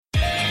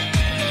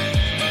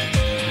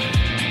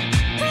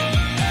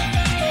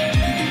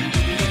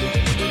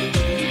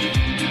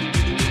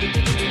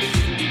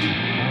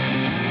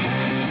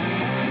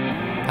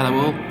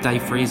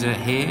Dave Freezer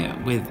here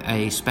with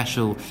a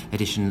special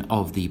edition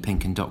of the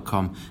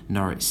Pinkun.com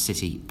Norwich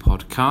City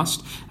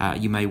podcast.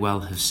 You may well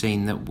have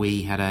seen that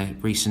we had a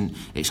recent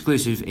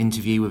exclusive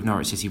interview with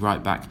Norwich City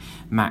right back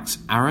Max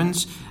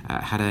Aarons.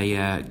 Had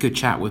a good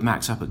chat with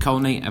Max up at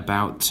Colney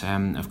about,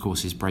 of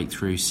course, his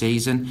breakthrough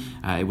season.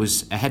 It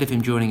was ahead of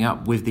him joining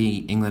up with the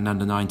England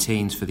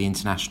under-19s for the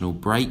international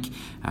break.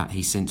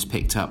 He's since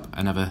picked up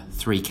another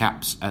 3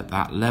 caps at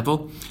that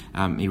level.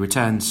 He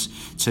returns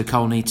to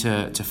Colney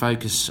to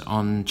focus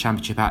on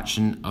championship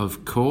action,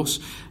 of course,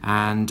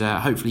 and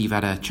hopefully you've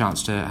had a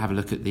chance to have a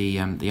look at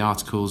the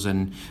articles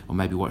or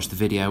maybe watch the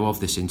video of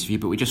this interview,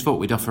 but we just thought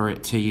we'd offer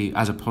it to you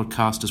as a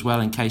podcast as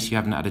well in case you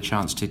haven't had a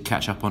chance to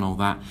catch up on all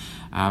that.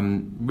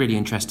 Really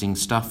interesting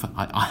stuff,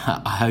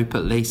 I hope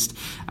at least,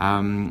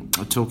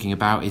 talking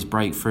about his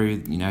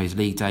breakthrough, his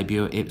league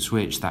debut at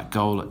Ipswich, that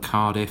goal at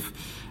Cardiff,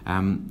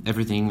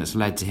 everything that's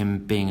led to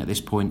him being at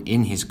this point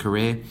in his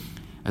career,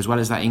 as well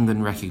as that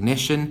England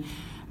recognition,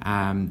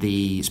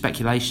 the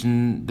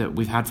speculation that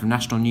we've had from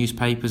national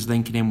newspapers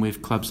linking him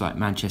with clubs like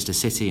Manchester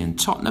City and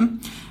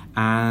Tottenham.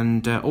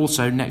 And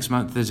also next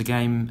month there's a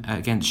game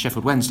against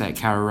Sheffield Wednesday at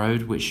Carrow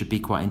Road, which should be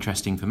quite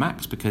interesting for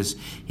Max because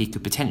he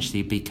could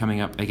potentially be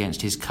coming up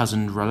against his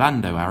cousin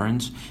Rolando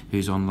Aarons,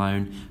 who's on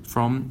loan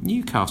from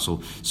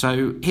Newcastle.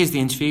 So here's the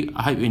interview.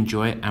 I hope you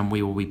enjoy it, and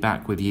we will be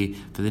back with you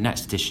for the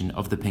next edition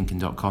of the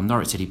Pinkun.com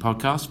Norwich City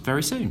podcast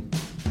very soon.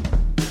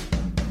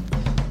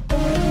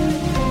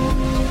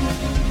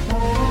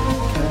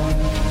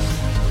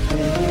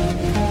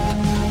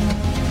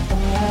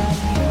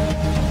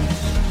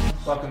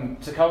 Welcome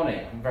to Colney.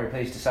 I'm very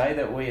pleased to say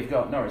that we have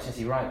got Norwich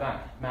City right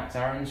back Max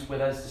Aarons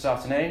with us this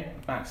afternoon.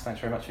 Max,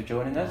 thanks very much for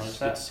joining us. It's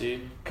good to see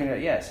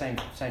you. Same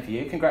for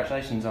you.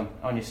 Congratulations on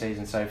your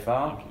season so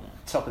far.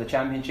 Top of the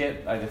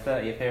championship, over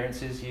 30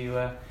 appearances.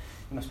 You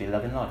must be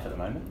loving life at the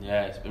moment.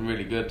 Yeah, it's been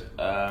really good.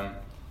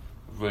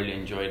 Really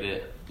enjoyed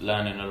it.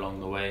 Learning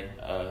along the way.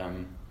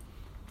 I'm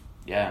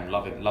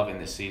loving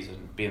this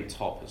season. Being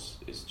top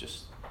is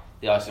just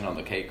the icing on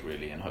the cake,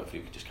 really, and hopefully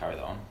we can just carry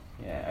that on.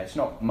 Yeah, it's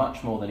not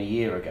much more than a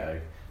year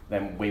ago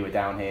then we were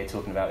down here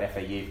talking about the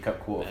FA Youth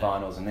Cup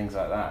quarterfinals and things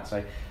like that.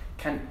 So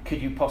could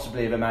you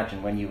possibly have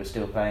imagined when you were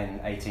still playing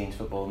 18s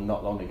football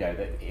not long ago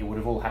that it would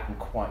have all happened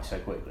quite so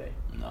quickly?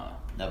 No,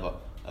 never.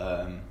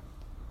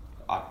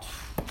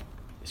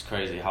 It's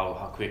crazy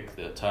how quick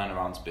the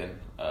turnaround's been.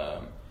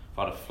 If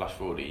I'd have flashed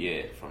forward a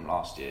year from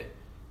last year,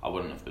 I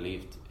wouldn't have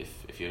believed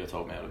if you'd have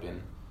told me I would have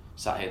been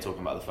sat here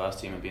talking about the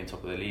first team and being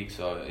top of the league.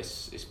 So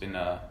it's been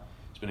a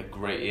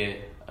great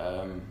year.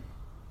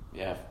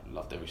 I've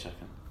loved every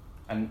second.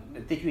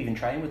 And did you even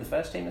train with the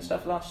first team and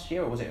stuff last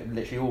year, or was it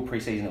literally all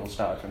pre-season, it all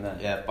started from then?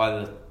 Yeah,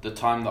 by the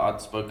time that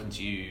I'd spoken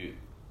to you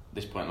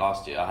this point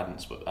last year, I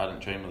hadn't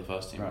trained with the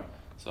first team. Right.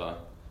 So,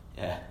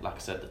 yeah, like I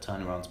said, the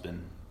turnaround's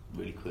been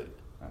really quick.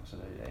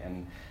 Absolutely.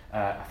 And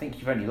I think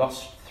you've only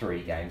lost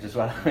 3 games as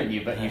well, haven't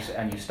you? But you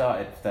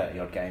started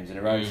 30-odd games in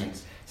a row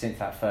since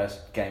that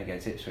first game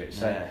against Ipswich.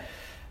 So,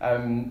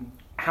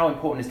 how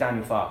important has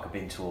Daniel Farke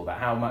been to all that?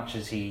 How much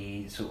has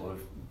he sort of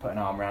put an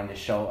arm around the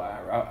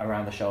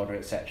shoulder,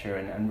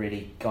 etc., and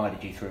really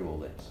guided you through all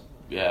this?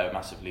 Yeah,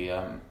 massively.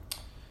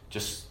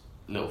 Just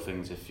little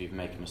things. If you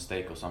make a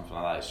mistake or something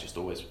like that, it's just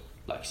always,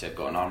 like you said,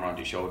 got an arm around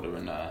your shoulder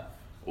and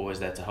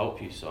always there to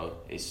help you. So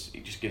it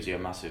just gives you a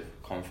massive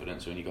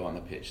confidence when you go on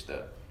the pitch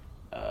that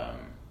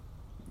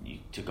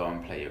to go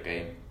and play your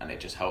game, and it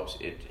just helps.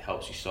 It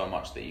helps you so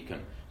much that you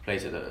can play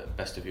to the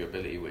best of your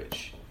ability,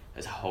 which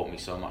has helped me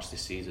so much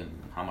this season.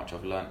 How much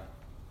I've learned.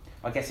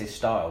 I guess his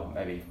style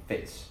maybe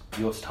fits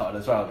your style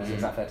as well.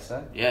 Is that fair to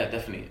say? Yeah,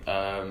 definitely.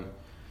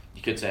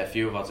 You could say a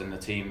few of us in the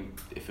team,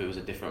 if it was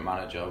a different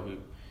manager,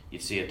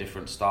 you'd see a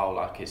different style.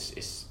 Like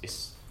it's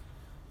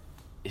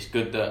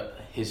good that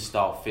his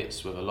style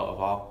fits with a lot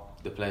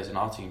of the players in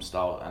our team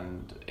style,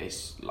 and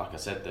it's like I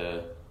said,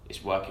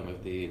 it's working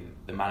with the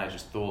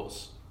manager's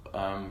thoughts,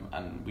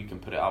 and we can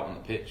put it out on the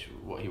pitch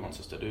what he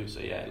wants us to do. So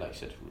yeah, like I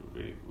said,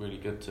 really really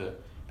good to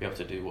be able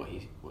to do what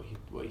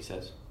he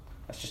says.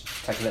 Let's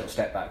just take a little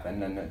step back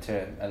then and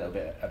to a little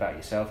bit about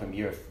yourself. And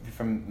you're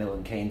from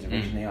Milton Keynes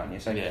originally, aren't you?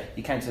 So yeah.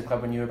 You came to the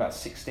club when you were about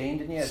 16,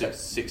 didn't you?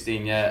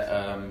 16,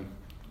 yeah.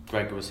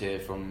 Greg was here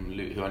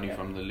who I knew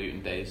from the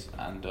Luton days,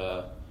 and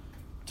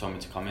told me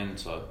to come in.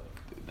 So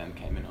then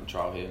came in on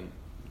trial here, and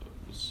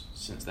it was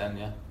since then,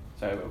 yeah.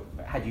 So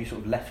had you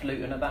sort of left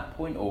Luton at that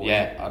point, or?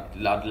 Yeah,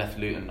 I'd left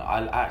Luton.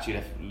 I actually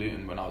left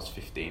Luton when I was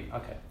 15.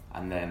 Okay.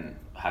 And then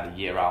had a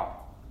year out.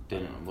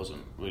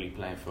 Wasn't really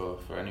playing for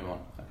anyone.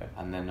 Okay.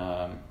 And then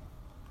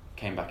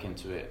came back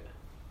into it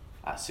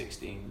at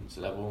 16's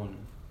level, and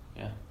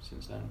yeah,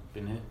 since then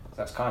been here.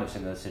 That's kind of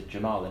similar to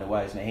Jamal in a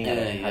way, isn't it?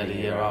 He had a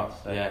year out.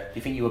 So yeah. Do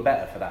you think you were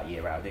better for that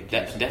year out?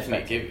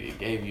 Definitely, it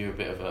gave you a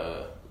bit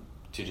of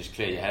to just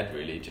clear your head,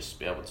 really, just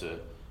be able to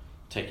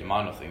take your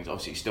mind off things.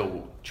 Obviously,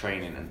 still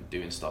training and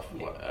doing stuff.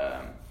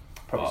 Yeah.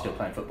 Probably still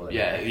playing football.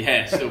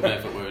 Yeah, still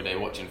playing football every day,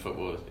 watching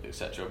football,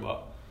 etc.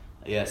 But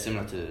yeah,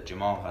 similar to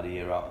Jamal, had a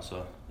year out,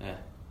 so yeah.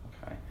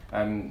 Okay.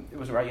 It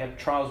was right. You had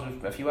trials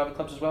with a few other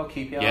clubs as well,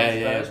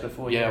 QPR.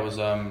 Before you. I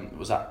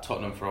was at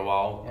Tottenham for a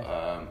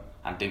while,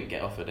 and didn't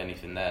get offered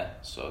anything there.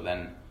 So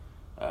then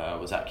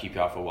was at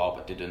QPR for a while,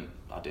 but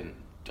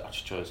I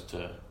just chose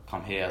to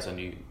come here as I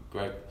knew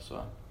Greg.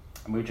 So.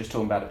 And we were just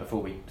talking about it before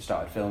we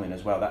started filming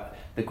as well, that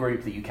the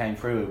group that you came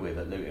through with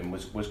at Luton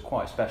was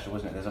quite special,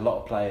 wasn't it? There's a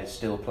lot of players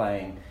still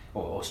playing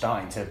or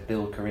starting to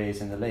build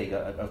careers in the league,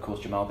 of course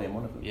Jamal being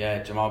one of them.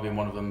 Yeah, Jamal being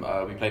one of them.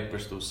 We played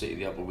Bristol City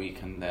the other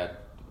week, and they had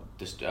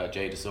this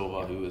Jay De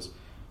Silva, who was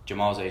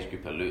Jamal's age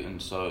group at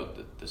Luton, so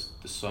there's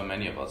so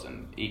many of us,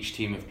 and each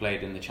team have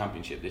played in the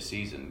Championship this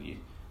season.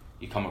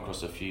 You come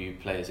across a few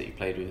players that you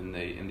played with in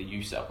the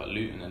youth setup at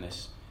Luton, and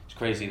it's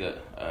crazy that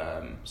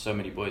so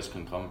many boys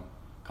can come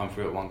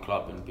through at one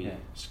club and be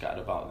scattered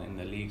about in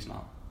the leagues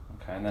now.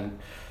 Okay, and then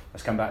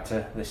let's come back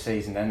to this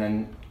season. And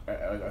then,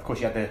 of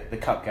course, you had the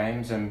cup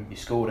games, and you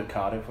scored at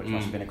Cardiff, which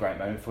must have been a great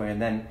moment for you. And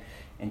then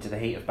into the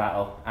heat of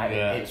battle at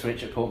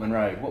Ipswich at Portman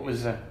Road. What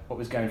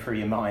was going through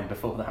your mind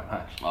before that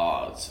match?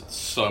 Oh,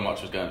 so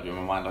much was going through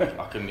my mind.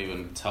 I couldn't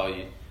even tell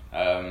you.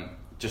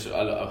 Just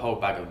a whole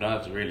bag of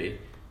nerves, really.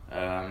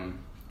 I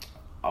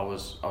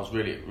was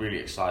really, really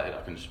excited.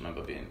 I can just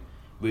remember being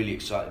really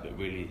excited but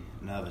really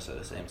nervous at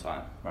the same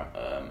time. Right.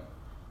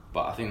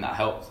 But I think that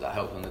helped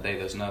on the day.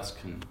 Those nerves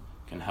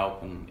can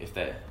help, and if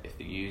they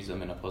use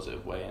them in a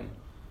positive way, and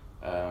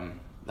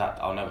that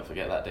I'll never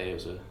forget that day. It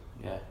was a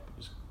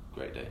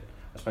great day.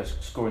 I suppose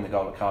scoring the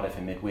goal at Cardiff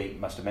in midweek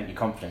must have meant your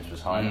confidence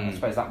was high. I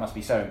suppose that must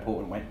be so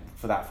important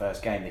for that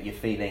first game, that you're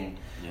feeling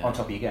on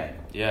top of your game.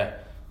 Yeah,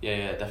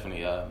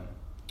 definitely.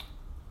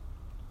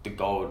 The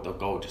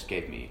goal just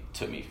took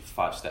me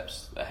 5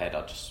 steps ahead.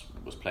 I just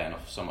was playing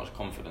off so much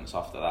confidence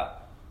after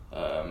that,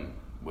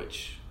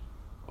 which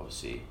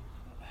obviously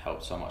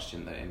helped so much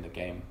in the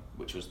game,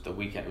 which was the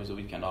weekend. It was the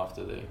weekend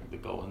after the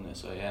goal in there.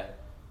 So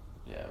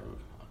I'll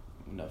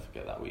never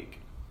forget that week.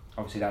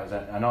 Obviously that was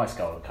a nice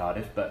goal at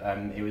Cardiff, but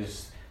it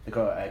was the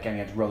goal game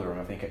against Rotherham,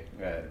 I think,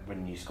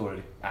 when you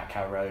scored at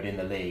Carrow Road in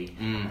the league.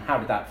 How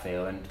did that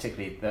feel, and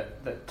particularly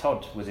that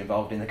Todd was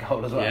involved in the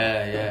goal as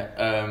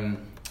well?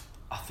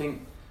 I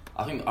think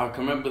I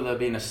can remember there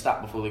being a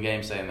stat before the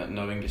game saying that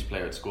no English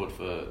player had scored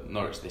for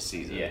Norwich this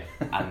season. Yeah.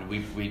 And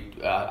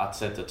I'd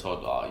said to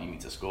Todd, "Oh, you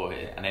need to score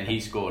here," and then he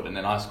scored, and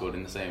then I scored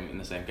in the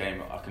same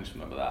game. I can just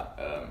remember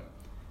that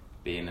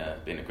being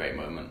a great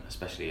moment,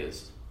 especially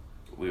as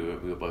we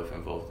were both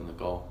involved in the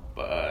goal.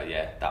 But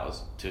that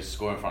was to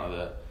score in front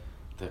of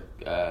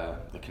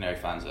the Canary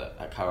fans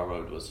at Carrow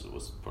Road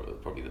was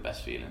probably the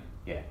best feeling.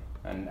 Yeah,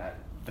 and.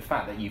 The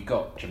fact that you've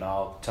got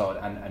Jamal, Todd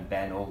and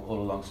Ben all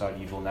alongside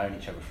you, you've all known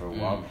each other for a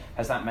while,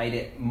 has that made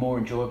it more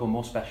enjoyable,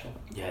 more special?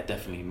 Yeah,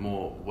 definitely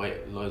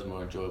loads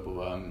more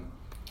enjoyable.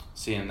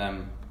 Seeing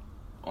them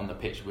on the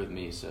pitch with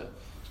me, it's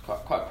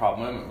quite a proud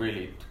moment,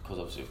 really, because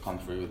obviously I've come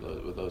through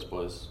with those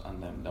boys,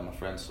 and they're my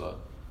friends, so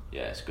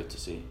yeah, it's good to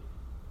see.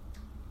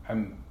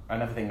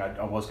 Another thing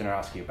I was going to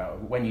ask you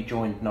about, when you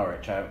joined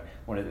Norwich,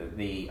 one of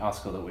the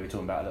article that we were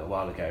talking about a little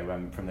while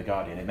ago from The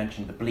Guardian, it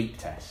mentioned the bleep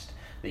test,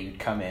 that you'd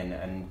come in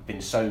and been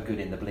so good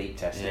in the bleep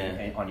test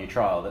on your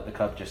trial that the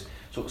club just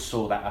sort of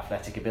saw that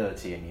athletic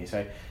ability in you.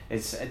 So,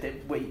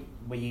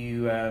 were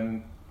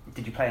you?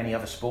 Did you play any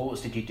other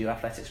sports? Did you do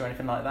athletics or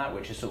anything like that,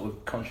 which has sort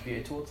of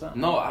contributed towards that?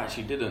 No, I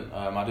actually didn't.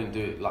 I didn't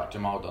do it like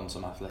Jamal done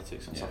some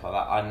athletics and stuff like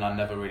that. I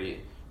never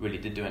really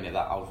did do any of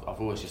that. I've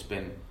always just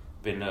been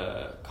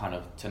a kind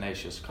of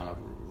tenacious kind of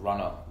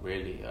runner,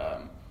 really.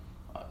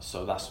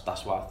 So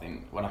that's why I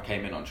think when I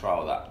came in on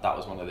trial, that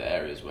was one of the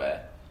areas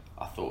where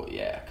I thought,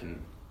 I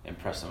can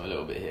impress them a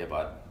little bit here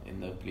in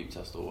the bleep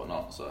test or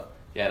whatnot. So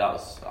that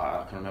was,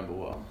 I can remember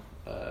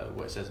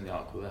what it says in the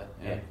article there.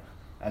 Yeah.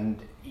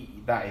 And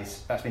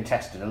that's been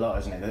tested a lot,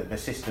 hasn't it? The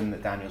system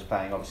that Daniel's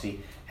playing,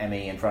 obviously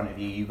Emmy in front of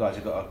you guys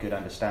have got a good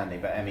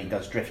understanding, but Emmy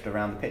does drift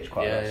around the pitch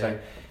quite a lot. So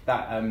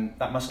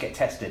that must get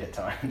tested at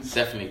times.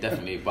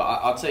 Definitely. But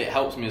I'd say it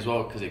helps me as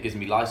well, because it gives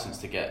me license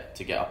to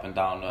get up and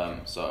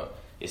down. So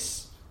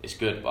it's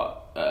good,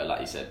 but like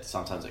you said,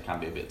 sometimes it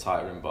can be a bit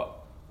tiring, but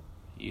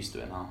used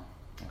to it now.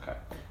 Okay.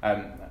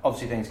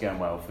 Obviously things are going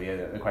well for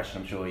you. The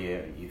question I'm sure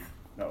you're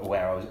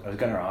aware I was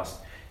going to ask,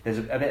 there's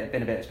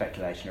been a bit of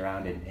speculation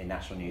around in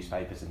national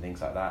newspapers and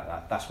things like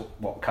that. That's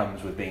what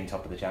comes with being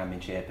top of the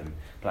Championship and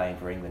playing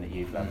for England at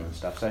youth level and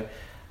stuff. So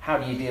how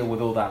do you deal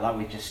with all that? Like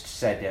we just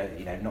said,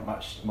 not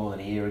much more than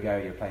a year ago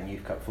you're playing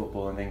Youth Cup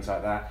football and things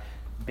like that,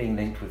 being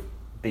linked with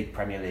big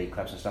Premier League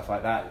clubs and stuff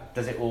like that.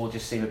 Does it all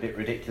just seem a bit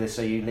ridiculous,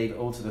 so you leave it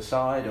all to the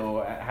side,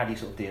 or how do you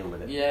sort of deal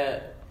with it? Yeah,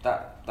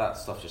 that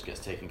stuff just gets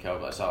taken care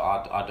of. So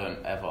I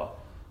don't ever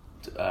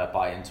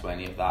buy into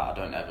any of that. I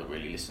don't ever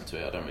really listen to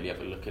it. I don't really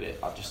ever look at it.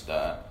 I just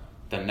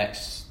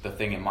the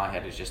thing in my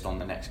head is just on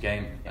the next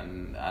game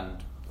and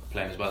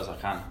playing as well as I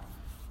can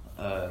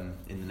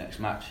in the next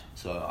match.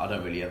 So I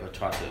don't really ever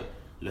try to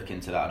look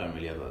into that. I don't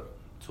really ever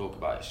talk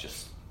about it.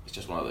 It's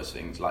just one of those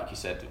things. Like you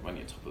said, when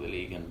you're top of the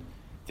league and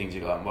things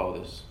are going well,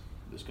 there's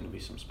going to be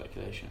some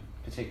speculation.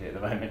 particularly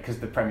at the moment, because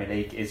the Premier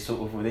League is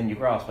sort of within your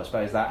grasp. I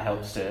suppose that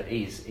helps to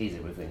ease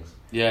it with things.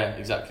 Yeah,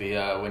 exactly.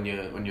 When you're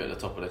at the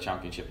top of the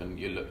Championship and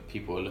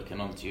people are looking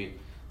on to you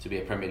to be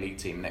a Premier League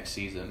team next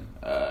season,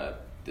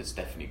 there's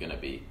definitely going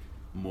to be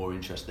more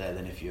interest there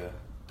than if you're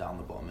down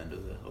the bottom end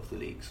of the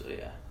league. So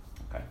yeah.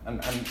 Okay.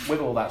 And with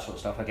all that sort of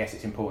stuff, I guess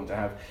it's important to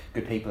have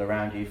good people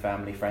around you,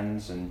 family,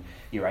 friends, and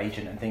your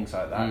agent and things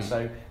like that.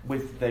 So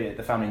with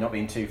the family not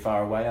being too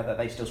far away, are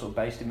they still sort of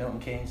based in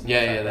Milton Keynes?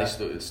 Yeah, they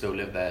still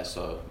live there,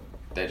 so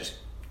they're just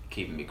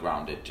keeping me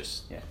grounded,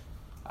 just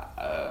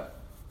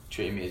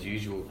treating me as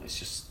usual. It's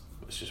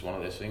just one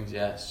of those things.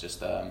 Yeah, it's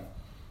just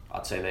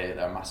I'd say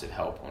they're a massive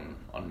help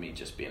on me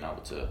just being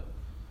able to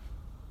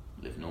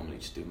live normally,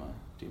 just do my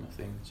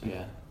thing. So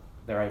yeah.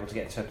 They're able to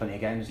get to plenty of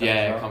games.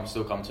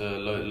 Still come to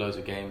loads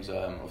of games.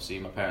 Obviously,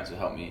 my parents have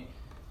helped me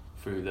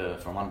through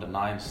from under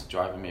nines,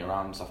 driving me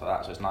around and stuff like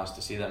that. So it's nice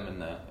to see them in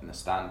the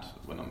stand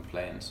when I'm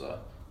playing. So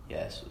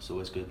yeah, it's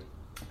always good.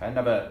 Okay,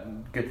 another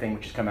good thing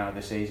which has come out of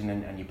this season,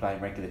 and you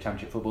playing regular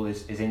Championship football,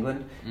 is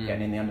England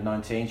getting in the under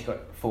 19s. You've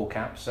got 4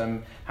 caps.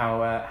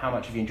 How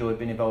much have you enjoyed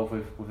being involved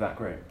with that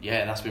group?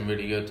 Yeah, that's been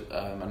really good.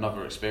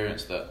 Another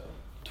experience that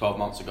 12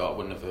 months ago I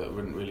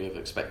wouldn't really have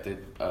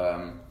expected.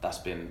 That's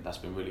been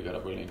really good.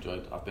 I've really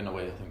enjoyed. I've been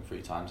away I think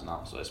 3 times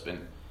now, so it's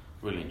been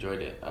really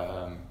enjoyed it.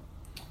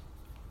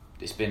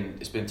 It's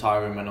been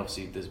tiring, and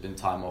obviously there's been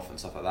time off and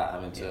stuff like that,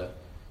 having to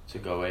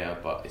go away.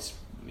 But it's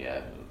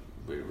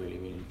really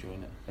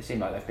enjoying it. They seem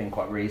like they've been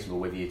quite reasonable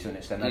with you to an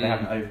extent. They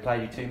haven't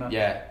overplayed you too much.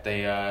 Yeah,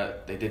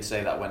 they did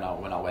say that when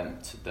I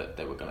went that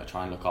they were going to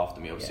try and look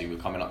after me. Obviously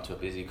we're coming up to a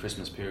busy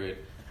Christmas period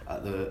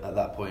at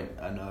that point,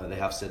 and they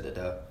have said that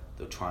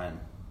they'll try and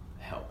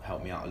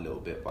help me out a little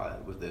bit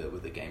with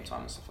the game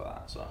time and stuff like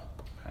that. So.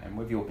 And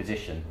with your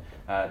position,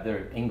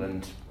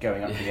 England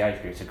going up to the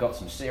age groups have got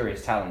some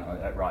serious talent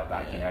at right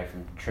back. You know,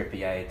 from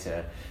Trippier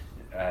to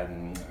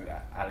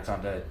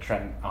Alexander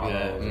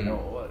Trent-Arnold and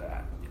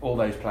all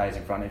those players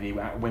in front of you.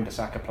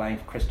 Wan-Bissaka playing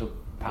for Crystal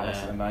Palace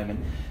at the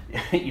moment.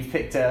 You've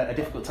picked a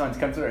difficult time to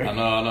come through. I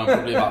know.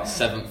 Probably about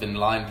 7th in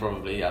line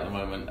probably at the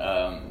moment.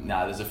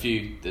 There's a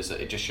few.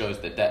 It just shows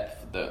the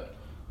depth that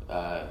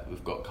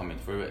we've got coming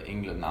through at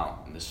England now,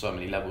 and there's so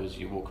many levels.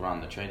 You walk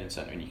around the training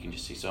centre and you can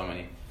just see so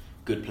many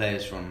good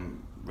players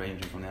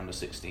ranging from the under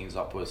 16s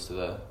upwards to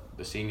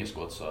the senior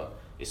squad. So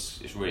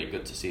it's really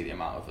good to see the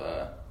amount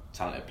of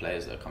talented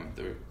players that are coming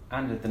through.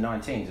 And at the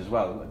 19s as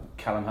well,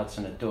 Callum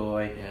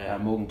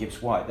Hudson-Odoi, Morgan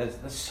Gibbs-White.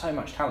 There's so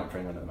much talent for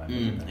England at the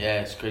moment. Isn't there?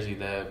 Yeah, it's crazy.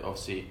 They're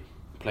obviously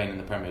playing in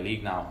the Premier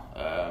League now.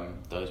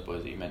 Those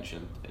boys that you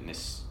mentioned, in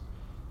this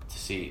to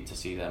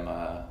see them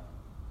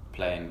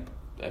playing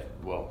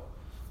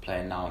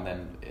now and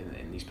then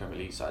in these Premier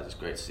League sides, it's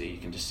great to see. You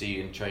can just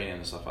see in training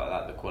and stuff like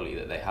that the quality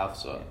that they have.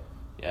 So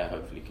yeah,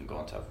 hopefully can go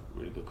on to have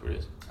really good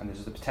careers. And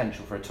there's the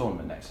potential for a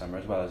tournament next summer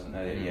as well, isn't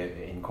there?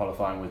 In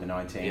qualifying with the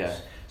 19s. Yeah.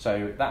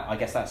 So I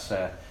guess that's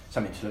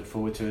something to look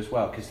forward to as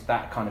well, because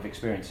that kind of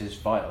experience is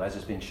vital, as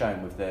has been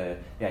shown with the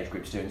age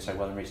groups doing so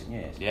well in recent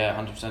years. Yeah,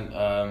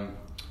 100%.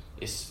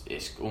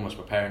 It's almost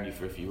preparing you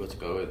for if you were to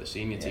go with the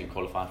senior team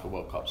qualifying for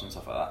World Cups and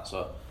stuff like that.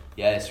 So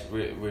yeah, it's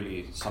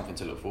really something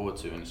to look forward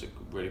to, and it's a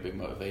really big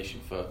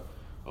motivation for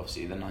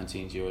obviously the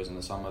 19s Euros in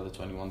the summer, the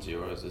 21s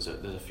Euros. There's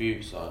a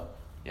few, so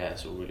yeah,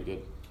 it's all really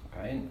good.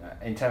 Okay,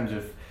 in terms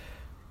of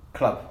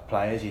club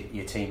players,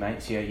 your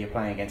teammates, you're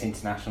playing against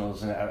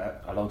internationals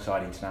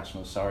alongside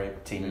internationals.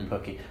 Team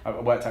Pukki. I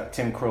worked out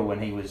Tim Krul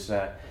when he was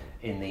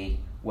in the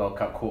World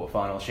Cup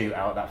quarter-final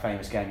shootout, that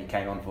famous game he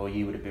came on for.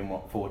 You would have been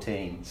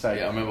 14. So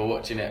yeah, I remember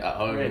watching it at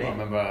home. Really? I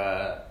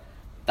remember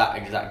that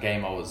exact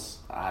game. I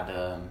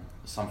had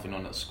something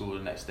on at school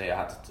the next day.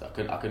 I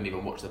couldn't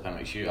even watch the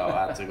penalty shootout.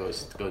 I had to go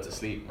to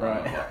sleep.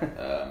 Right.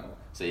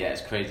 So yeah,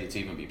 it's crazy to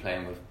even be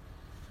playing with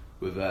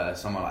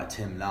someone like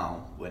Tim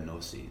now, when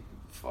obviously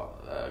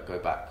go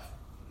back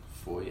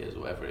 4 years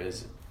or whatever it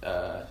is,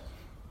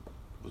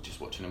 we're just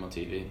watching him on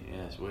TV.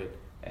 Yeah, it's weird.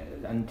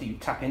 And do you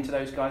tap into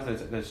those guys?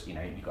 There's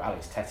you've got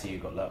Alex Tettey,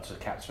 you've got lots of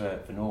caps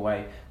for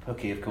Norway.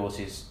 Pukki, of course,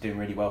 is doing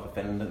really well for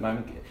Finland at the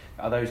moment.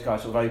 Are those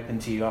guys sort of open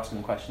to you asking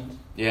them questions?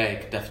 Yeah,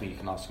 you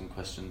can ask them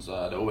questions.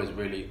 They're always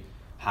really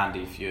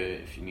handy if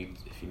you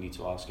need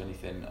to ask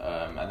anything,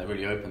 and they're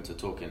really open to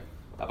talking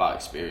about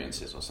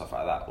experiences or stuff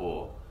like that,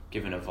 or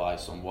giving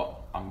advice on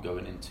what I'm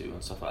going into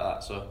and stuff like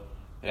that. So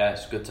yeah,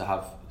 it's good to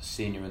have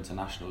senior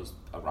internationals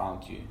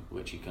around you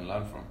which you can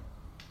learn from.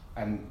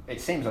 And it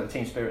seems like the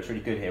team spirit's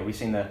really good here. We've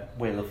seen the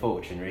Wheel of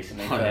Fortune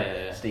recently for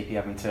Steepy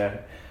having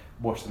to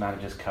wash the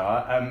manager's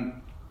car.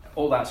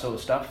 All that sort of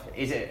stuff.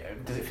 Does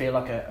it feel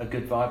like a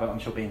good vibe? I'm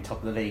sure being top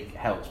of the league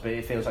helps, but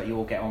it feels like you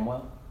all get on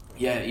well.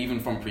 Yeah, even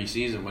from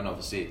pre-season, when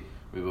obviously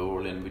we were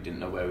all in, we didn't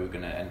know where we were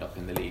going to end up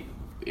in the league.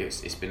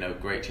 It's been a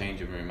great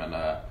changing room, and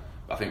I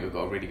think we've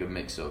got a really good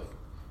mix of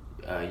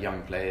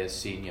young players,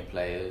 senior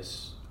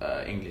players,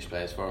 English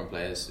players, foreign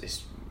players.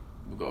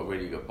 We've got a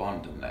really good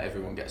bond, and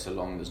everyone gets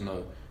along. There's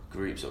no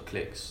groups or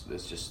cliques.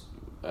 There's just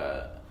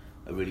a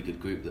really good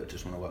group that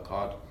just want to work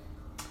hard.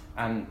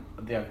 And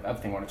the other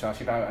thing I wanted to ask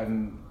you about,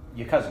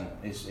 your cousin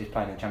is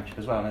playing in the Championship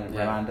as well, and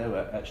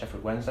Rolando at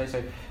Sheffield Wednesday.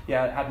 So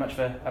yeah, I had much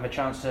of a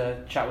chance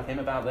to chat with him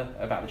about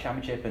the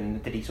Championship,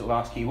 and did he sort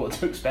of ask you what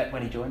to expect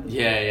when he joined?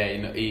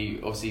 Yeah.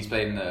 He's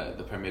played in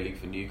the Premier League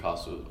for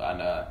Newcastle,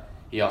 and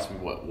he asked me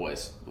what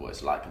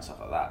it's like and stuff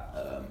like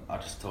that. I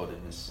just told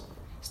him it's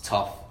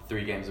tough.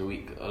 3 games a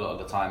week. A lot of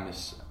the time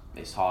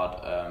it's hard.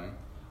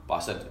 But I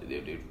said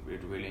he'd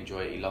really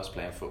enjoy it. He loves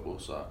playing football,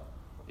 so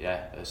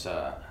yeah. It's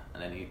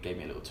and then he gave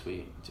me a little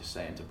tweet just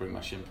saying to bring my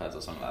shin pads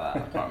or something like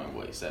that. I can't remember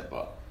what he said,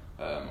 but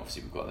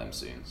obviously we've got them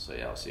soon. So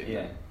yeah, I'll see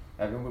him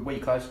then. Were you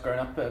close growing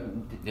up?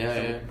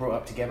 Brought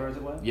up together, as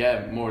it were?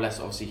 Yeah, more or less.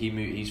 Obviously,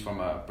 he's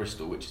from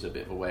Bristol, which is a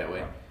bit of a way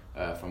away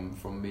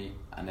from me,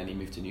 and then he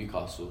moved to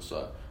Newcastle.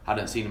 So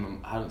hadn't seen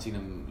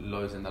him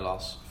loads in the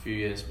last few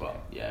years, but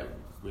yeah,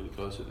 really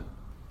close with him.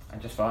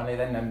 And just finally,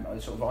 then,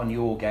 sort of on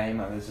your game,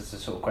 this is the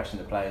sort of question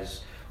that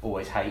players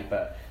always hate,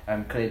 but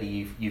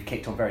clearly you've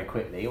kicked on very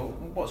quickly.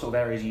 What sort of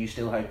areas are you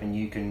still hoping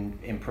you can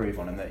improve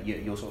on, and that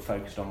you're sort of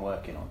focused on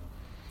working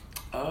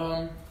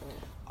on?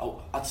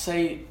 I'd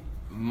say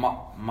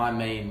my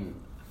main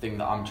thing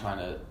that I'm trying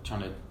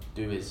to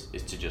do is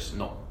to just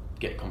not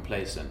get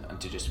complacent and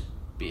to just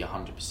be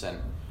 100%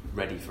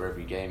 ready for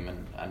every game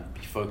and be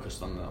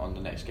focused on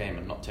the next game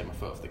and not take my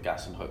foot off the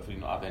gas and hopefully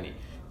not have any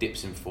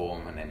dips in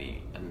form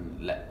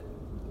and let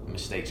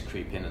mistakes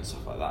creep in and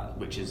stuff like that,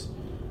 which is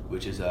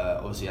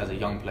obviously as a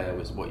young player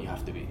is what you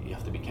have to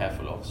be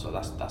careful of. So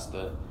that's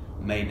the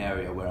main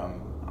area where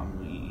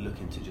I'm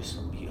looking to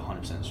just be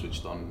 100%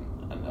 switched on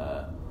and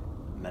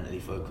mentally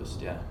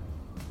focused. Yeah.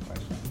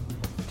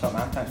 Top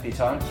man, thanks for your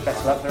time. Best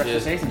of luck for the rest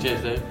of the season.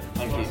 Cheers, Dave.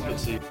 Thank you. Good to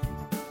see you.